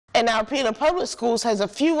And Alpena Public Schools has a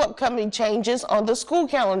few upcoming changes on the school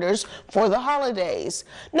calendars for the holidays.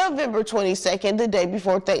 November 22nd, the day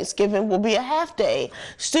before Thanksgiving, will be a half day.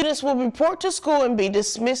 Students will report to school and be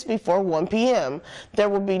dismissed before 1 p.m. There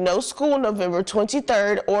will be no school November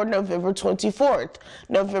 23rd or November 24th.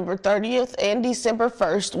 November 30th and December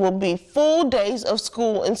 1st will be full days of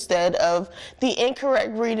school instead of the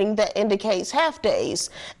incorrect reading that indicates half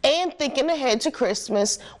days. And thinking ahead to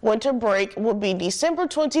Christmas, winter break will be December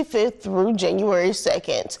 25th through January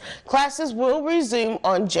 2nd. Classes will resume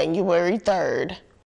on January 3rd.